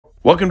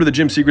Welcome to the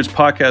Gym Secrets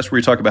Podcast, where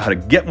we talk about how to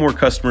get more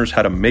customers,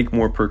 how to make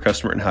more per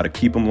customer, and how to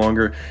keep them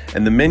longer,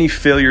 and the many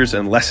failures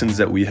and lessons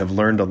that we have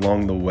learned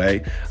along the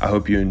way. I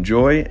hope you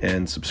enjoy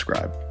and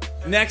subscribe.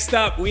 Next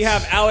up, we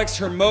have Alex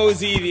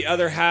Hormozi, the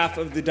other half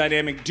of the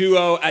dynamic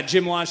duo. At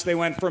Gym Launch, they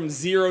went from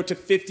 0 to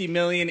 50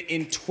 million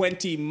in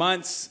 20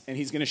 months, and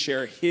he's going to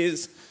share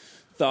his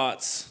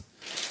thoughts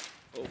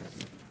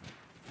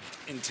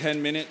in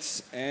 10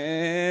 minutes.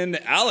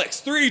 And Alex,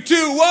 3, 2,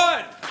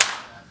 1.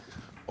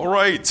 All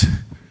right.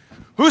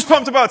 Who's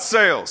pumped about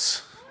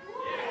sales?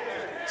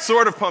 Yeah.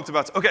 Sort of pumped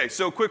about. Okay,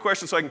 so quick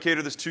question so I can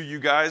cater this to you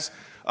guys.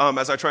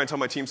 As I try and tell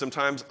my team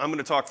sometimes, I'm going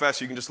to talk fast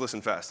so you can just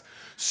listen fast.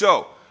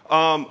 So,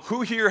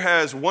 who here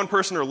has one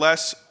person or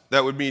less?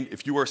 That would mean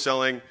if you are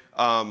selling,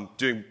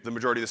 doing the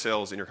majority of the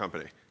sales in your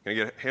company. Can I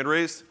get a hand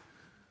raised?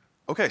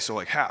 Okay, so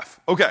like half.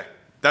 Okay,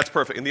 that's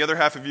perfect. And the other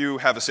half of you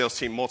have a sales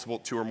team, multiple,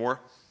 2 or more,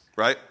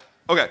 right?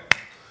 Okay,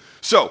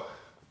 so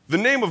the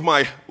name of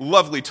my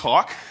lovely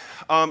talk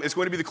is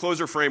going to be the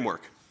closer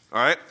framework.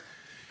 All right?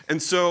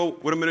 And so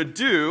what I'm going to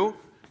do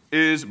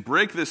is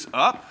break this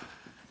up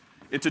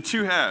into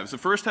 2 halves. The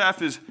first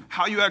half is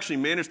how you actually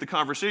manage the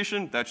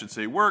conversation. That should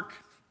say work.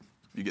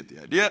 You get the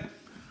idea.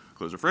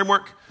 Closer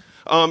framework.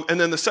 And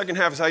then the second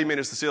half is how you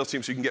manage the sales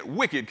team so you can get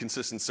wicked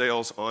consistent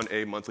sales on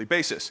a monthly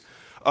basis.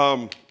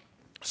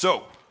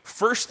 So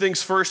first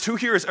things first, who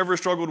here has ever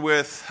struggled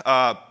with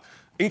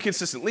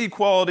inconsistent lead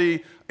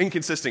quality,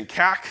 inconsistent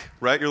CAC,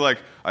 right? You're like,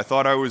 I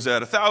thought I was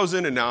at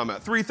 1,000 and now I'm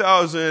at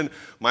 3,000.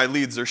 My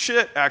leads are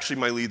shit. Actually,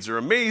 my leads are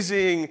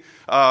amazing.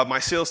 My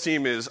sales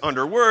team is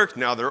underworked.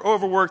 Now they're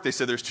overworked. They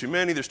said there's too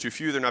many, there's too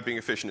few, they're not being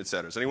efficient, et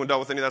cetera. Has anyone dealt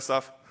with any of that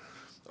stuff?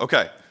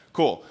 Okay,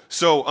 cool.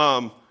 So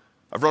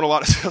I've run a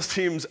lot of sales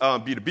teams,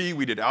 B2B.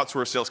 We did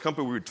outsource sales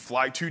company. We would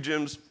fly to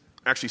gyms,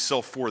 actually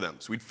sell for them.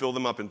 So we'd fill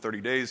them up in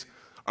 30 days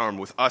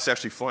with us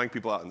actually flying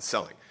people out and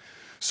selling.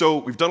 So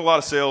we've done a lot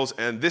of sales,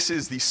 and this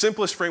is the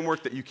simplest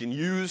framework that you can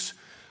use.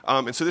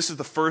 And so this is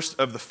the first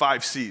of the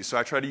 5 C's. So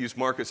I try to use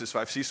Marcus's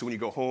 5 C's, so when you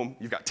go home,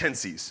 you've got 10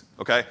 C's,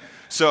 okay?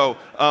 So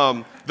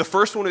the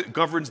first one, it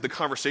governs the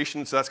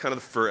conversation. So that's kind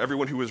of for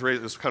everyone who was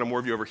raised, there's kind of more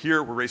of you over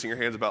here. We're raising your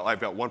hands about,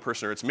 I've got one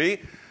person or it's me.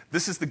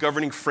 This is the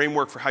governing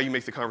framework for how you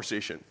make the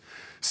conversation.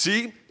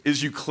 C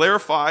is you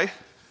clarify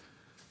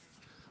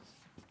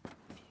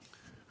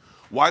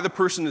why the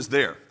person is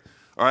there.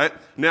 All right?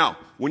 Now,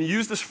 when you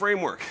use this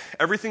framework,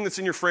 everything that's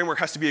in your framework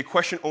has to be a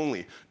question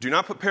only. Do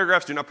not put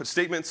paragraphs, do not put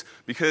statements,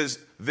 because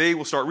they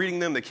will start reading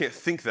them. They can't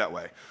think that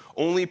way.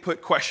 Only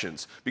put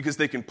questions, because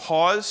they can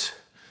pause,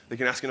 they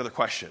can ask another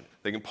question.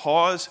 They can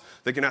pause,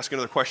 they can ask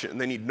another question, and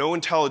they need no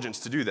intelligence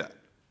to do that,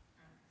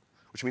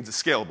 which means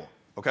it's scalable,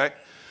 okay?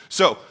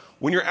 So,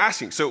 when you're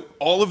asking, so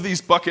all of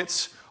these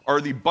buckets are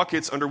the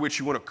buckets under which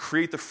you want to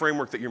create the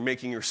framework that you're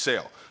making your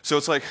sale. So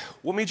it's like,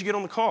 what made you get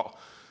on the call?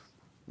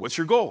 What's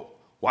your goal?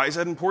 Why is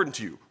that important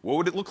to you? What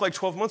would it look like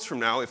 12 months from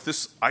now if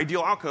this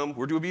ideal outcome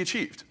were to be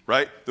achieved,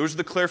 right? Those are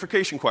the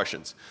clarification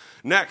questions.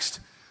 Next,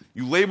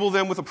 you label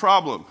them with a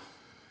problem.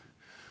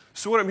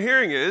 So what I'm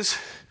hearing is,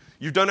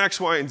 you've done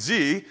X, Y, and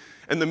Z,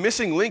 and the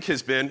missing link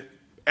has been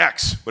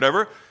X,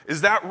 whatever.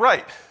 Is that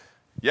right?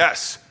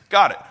 Yes,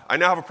 got it. I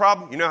now have a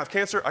problem, you now have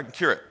cancer, I can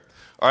cure it.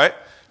 All right?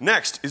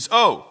 Next is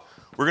O.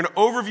 We're going to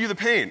overview the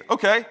pain.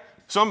 Okay,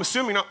 so I'm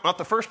assuming not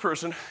the first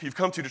person you've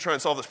come to try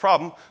and solve this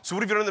problem, so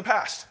what have you done in the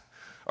past?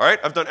 All right,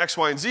 I've done X,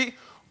 Y, and Z.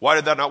 Why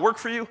did that not work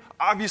for you?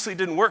 Obviously it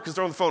didn't work because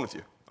they're on the phone with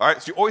you. All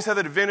right, so you always have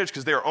that advantage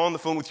because they are on the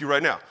phone with you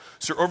right now.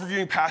 So you're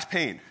overviewing past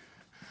pain.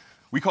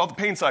 We call it the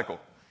pain cycle.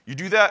 You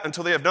do that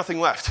until they have nothing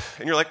left.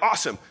 And you're like,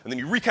 awesome. And then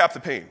you recap the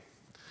pain.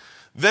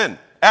 Then,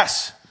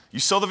 S,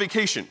 you sell the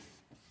vacation.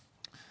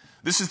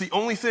 This is the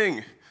only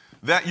thing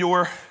that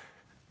your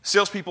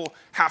salespeople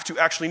have to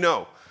actually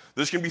know.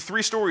 There's going to be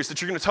 3 stories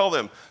that you're going to tell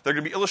them that are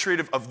going to be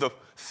illustrative of the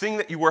thing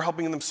that you were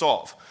helping them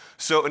solve.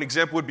 So an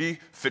example would be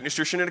fitness,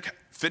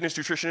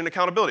 nutrition, and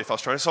accountability. If I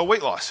was trying to sell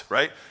weight loss,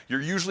 right?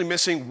 You're usually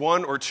missing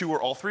 1 or 2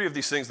 or all 3 of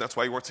these things, and that's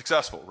why you weren't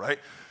successful, right?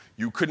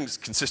 You couldn't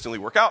consistently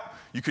work out,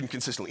 you couldn't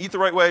consistently eat the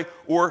right way,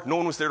 or no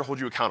one was there to hold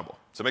you accountable.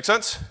 Does that make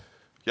sense?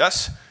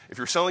 Yes? If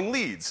you're selling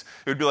leads,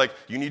 it would be like,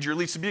 you need your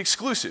leads to be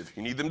exclusive,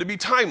 you need them to be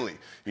timely,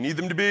 you need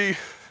them to be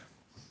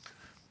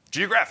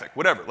geographic,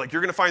 whatever. Like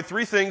you're going to find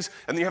 3 things,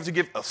 and then you have to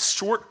give a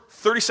short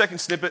 30-second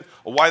snippet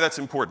of why that's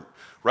important,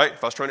 right?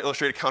 If I was trying to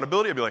illustrate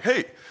accountability, I'd be like,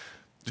 hey,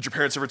 did your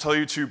parents ever tell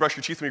you to brush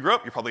your teeth when you grew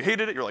up? You probably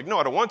hated it. You're like, no,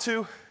 I don't want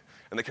to.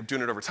 And they kept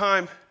doing it over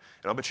time,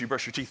 and I'll bet you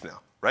brush your teeth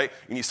now, right?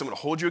 You need someone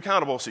to hold you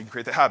accountable so you can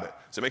create the habit.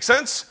 Does that make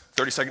sense?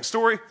 30-second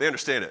story, they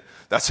understand it.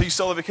 That's how you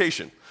sell a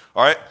vacation,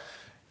 all right?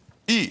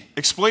 E,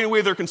 explain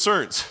away their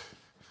concerns.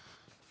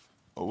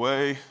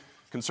 Away,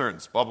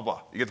 concerns, blah, blah,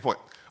 blah. You get the point.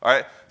 All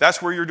right,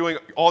 that's where you're doing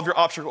all of your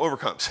obstacle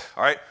overcomes.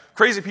 All right,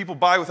 crazy people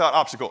buy without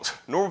obstacles.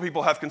 Normal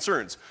people have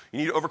concerns. You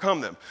need to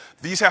overcome them.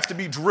 These have to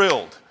be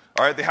drilled.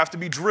 All right, they have to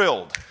be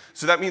drilled.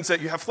 So that means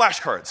that you have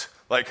flashcards.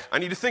 Like, I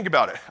need to think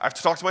about it. I have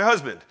to talk to my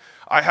husband.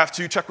 I have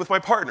to check with my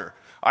partner.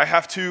 I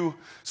have to.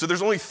 So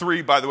there's only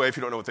 3, by the way, if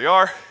you don't know what they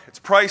are. It's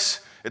price,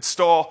 it's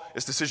stall,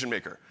 it's decision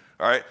maker.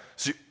 All right?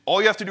 So all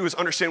you have to do is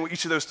understand what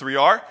each of those three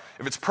are.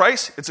 If it's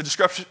price, it's a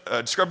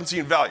discrepancy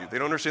in value. They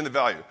don't understand the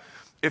value.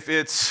 If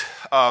it's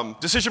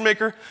decision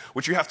maker,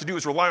 what you have to do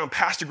is rely on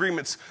past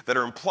agreements that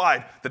are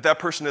implied that that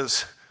person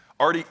has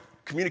already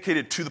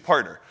communicated to the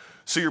partner.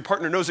 So your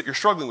partner knows that you're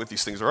struggling with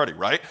these things already,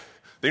 right?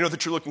 They know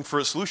that you're looking for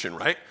a solution,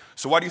 right?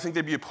 So why do you think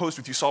they'd be opposed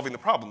with you solving the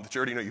problem that you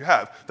already know you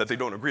have that they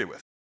don't agree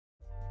with?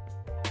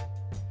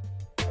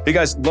 Hey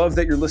guys, love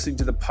that you're listening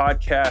to the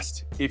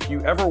podcast. If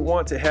you ever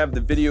want to have the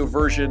video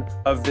version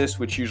of this,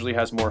 which usually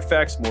has more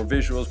effects, more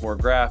visuals, more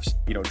graphs,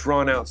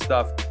 drawn out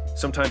stuff,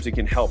 sometimes it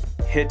can help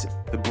hit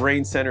the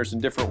brain centers in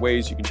different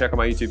ways. You can check out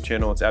my YouTube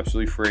channel. It's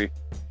absolutely free.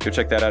 Go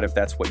check that out if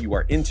that's what you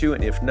are into.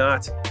 And if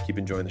not, keep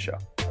enjoying the show.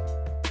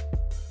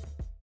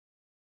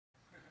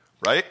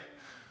 Right?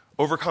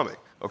 Overcoming,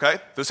 okay?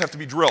 Those have to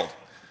be drilled.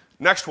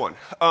 Next one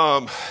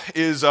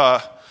is, so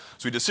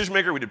we did decision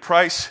maker, we did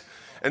price,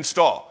 and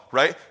stall,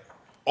 right?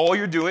 All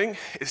you're doing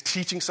is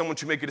teaching someone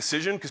to make a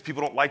decision because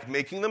people don't like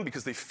making them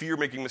because they fear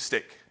making a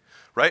mistake,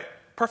 right?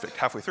 Perfect,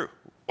 halfway through.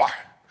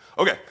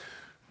 Okay,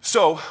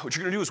 so what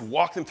you're gonna do is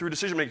walk them through a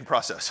decision-making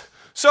process.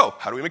 So,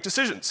 how do we make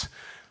decisions?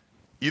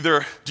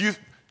 Either, do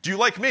you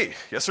like me?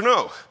 Yes or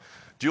no?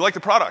 Do you like the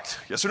product?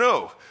 Yes or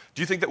no?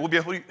 Do you think that we'll be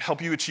able to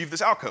help you achieve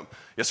this outcome?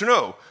 Yes or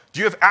no? Do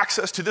you have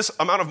access to this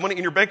amount of money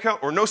in your bank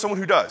account or know someone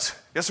who does?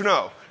 Yes or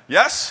no?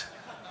 Yes?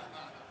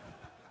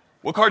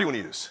 What card do you want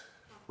to use,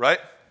 right?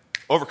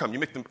 Overcome. You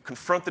make them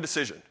confront the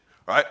decision,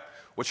 all right?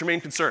 What's your main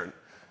concern?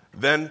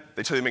 Then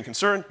they tell you the main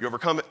concern, you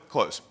overcome it,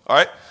 close, all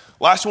right?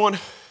 Last one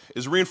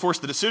is reinforce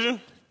the decision.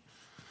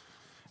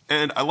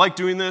 And I like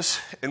doing this,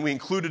 and we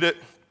included it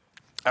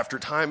after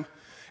time,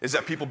 is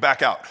that people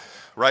back out,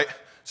 right?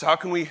 So how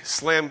can we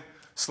slam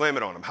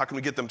it on them? How can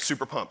we get them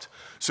super pumped?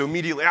 So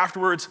immediately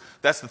afterwards,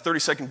 that's the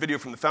 30-second video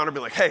from the founder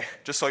being like, hey,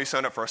 just saw you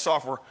sign up for our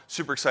software,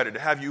 super excited to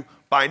have you,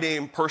 by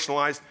name,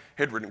 personalized,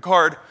 handwritten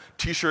card,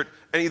 t-shirt,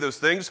 any of those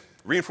things,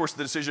 reinforce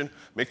the decision,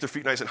 make their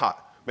feet nice and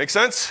hot. Make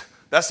sense?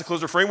 That's the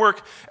closer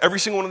framework. Every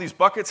single one of these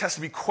buckets has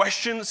to be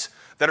questions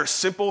that are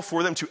simple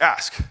for them to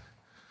ask.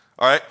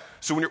 All right?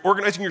 So when you're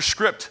organizing your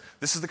script,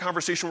 this is the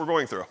conversation we're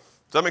going through.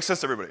 Does that make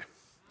sense to everybody?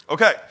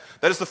 Okay,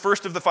 that is the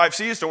first of the 5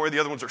 C's. Don't worry, the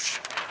other ones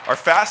are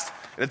fast,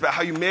 and it's about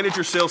how you manage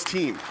your sales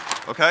team,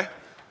 okay?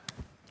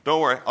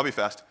 Don't worry, I'll be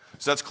fast.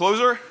 So that's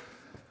closer.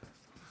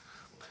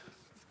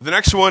 The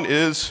next one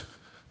is,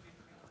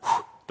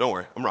 don't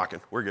worry, I'm rocking,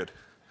 we're good.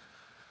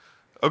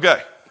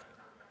 Okay,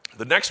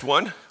 the next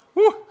one,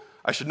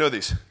 I should know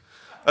these.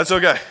 That's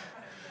okay.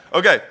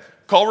 Okay,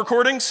 call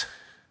recordings,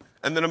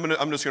 and then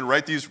I'm just gonna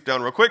write these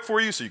down real quick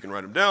for you so you can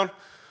write them down.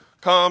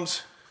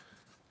 Comms,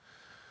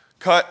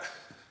 cut,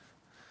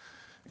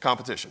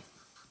 competition,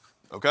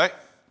 okay?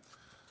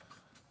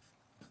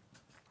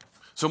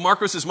 So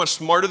Marcos is much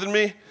smarter than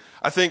me.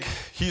 I think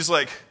he's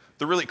like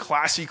the really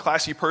classy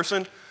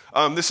person.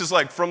 This is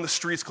like from the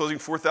streets, closing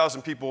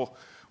 4,000 people,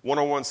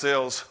 one-on-one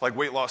sales, like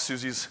weight loss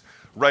Susie's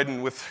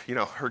writing with,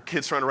 her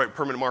kids trying to write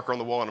permanent marker on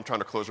the wall and I'm trying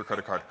to close her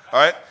credit card,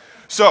 all right?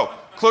 So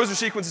closer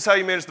sequence is how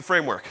you manage the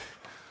framework.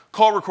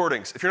 Call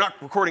recordings. If you're not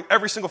recording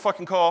every single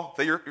fucking call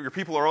that your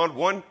people are on,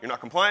 1, you're not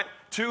compliant.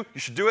 2, you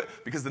should do it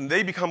because then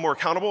they become more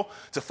accountable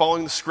to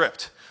following the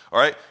script. All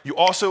right? You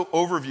also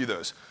overview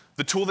those.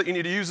 The tool that you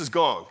need to use is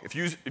Gong. If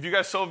you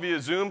guys sell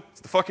via Zoom, it's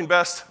the fucking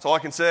best. That's all I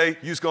can say.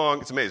 Use Gong.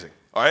 It's amazing.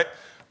 All right?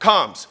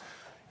 Comms.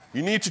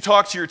 You need to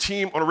talk to your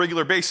team on a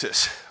regular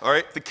basis. All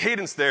right? The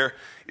cadence there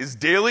is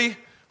daily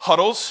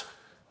huddles,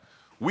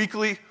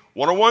 weekly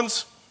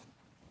one-on-ones,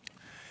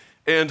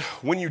 and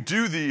when you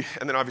do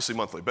and then obviously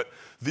monthly, but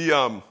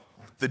the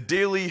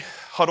daily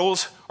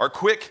huddles are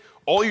quick.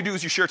 All you do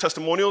is you share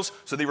testimonials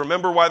so they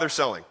remember why they're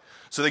selling.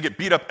 So they get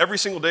beat up every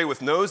single day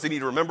with no's. They need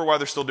to remember why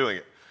they're still doing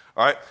it.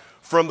 All right?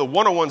 From the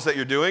one-on-ones that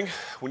you're doing,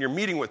 when you're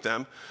meeting with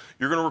them,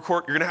 you're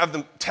going to have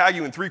them tag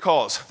you in 3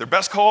 calls. Their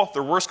best call,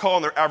 their worst call,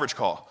 and their average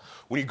call.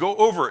 When you go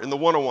over in the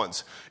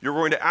one-on-ones, you're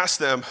going to ask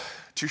them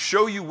to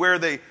show you where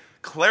they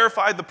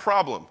clarified the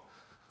problem,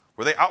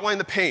 where they outlined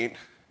the pain,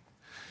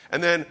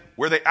 and then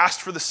where they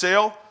asked for the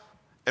sale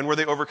and where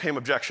they overcame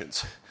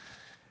objections.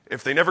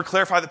 If they never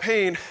clarify the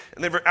pain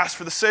and never ask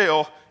for the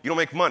sale, you don't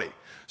make money.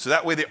 So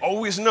that way they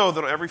always know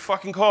that on every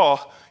fucking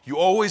call, you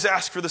always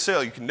ask for the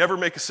sale. You can never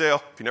make a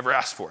sale if you never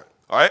ask for it,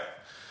 all right?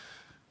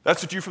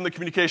 That's what you from the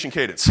communication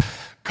cadence.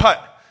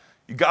 Cut.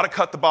 You gotta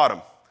cut the bottom,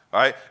 all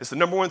right? It's the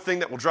number one thing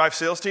that will drive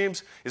sales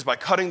teams is by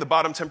cutting the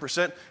bottom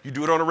 10%, you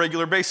do it on a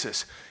regular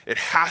basis. It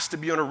has to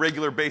be on a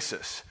regular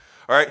basis,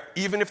 all right?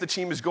 Even if the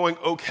team is going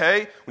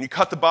okay, when you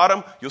cut the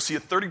bottom, you'll see a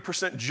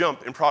 30%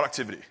 jump in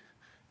productivity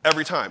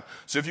every time.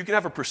 So if you can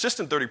have a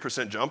persistent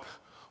 30% jump,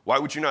 why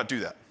would you not do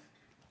that?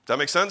 Does that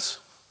make sense?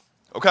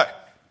 Okay.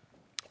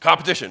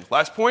 Competition.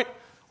 Last point.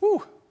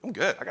 Woo, I'm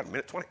good. I got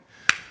 1:20.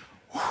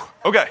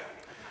 Okay.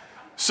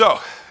 So,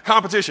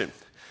 competition.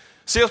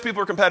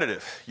 Salespeople are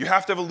competitive. You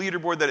have to have a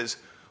leaderboard that is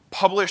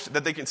published,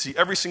 that they can see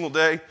every single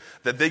day,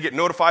 that they get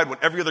notified when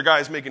every other guy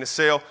is making a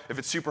sale. If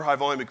it's super high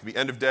volume, it could be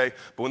end of day.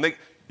 But when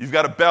You've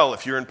got a bell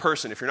if you're in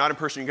person. If you're not in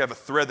person, you can have a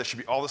thread that should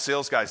be all the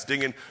sales guys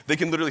dinging. They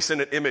can literally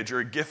send an image or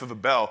a GIF of a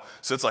bell.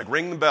 So it's like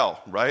ring the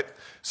bell, right?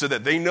 So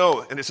that they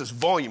know, and it's just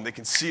volume. They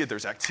can see it.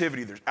 There's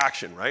activity. There's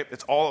action, right?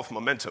 It's all of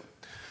momentum.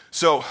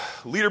 So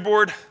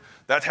leaderboard,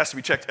 that has to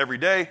be checked every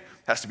day.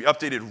 Has to be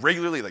updated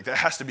regularly. Like that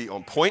has to be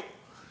on point.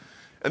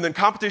 And then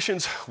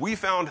competitions, we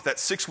found that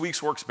 6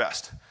 weeks works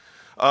best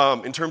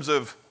in terms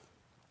of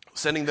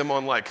sending them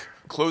on like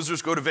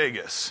closers go to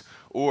Vegas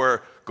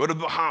or go to the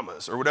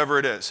Bahamas or whatever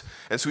it is.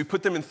 And so we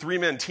put them in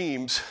 3-man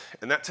teams,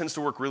 and that tends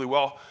to work really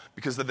well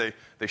because then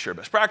they share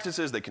best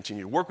practices, they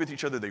continue to work with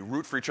each other, they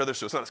root for each other,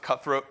 so it's not as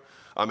cutthroat.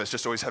 It's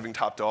just always having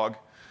top dog.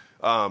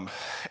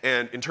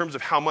 And in terms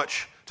of how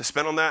much to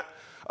spend on that,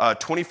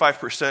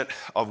 25%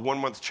 of 1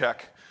 month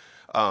check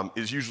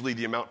is usually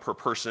the amount per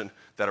person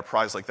that a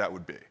prize like that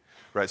would be.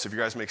 Right, so if you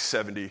guys make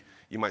 70,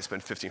 you might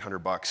spend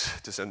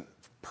 $1,500 to send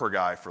per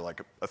guy for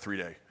like a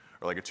 3-day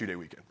or like a 2-day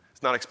weekend.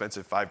 It's not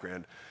expensive,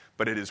 $5,000,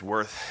 but it is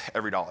worth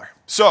every dollar.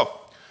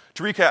 So,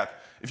 to recap,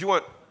 if you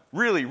want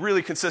really,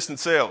 really consistent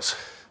sales,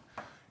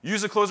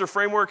 use the closer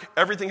framework.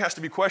 Everything has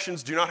to be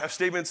questions. Do not have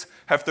statements.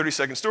 Have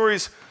 30-second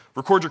stories.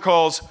 Record your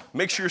calls.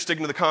 Make sure you're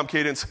sticking to the calm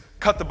cadence.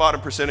 Cut the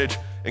bottom percentage,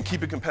 and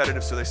keep it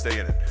competitive so they stay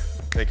in it.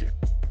 Thank you.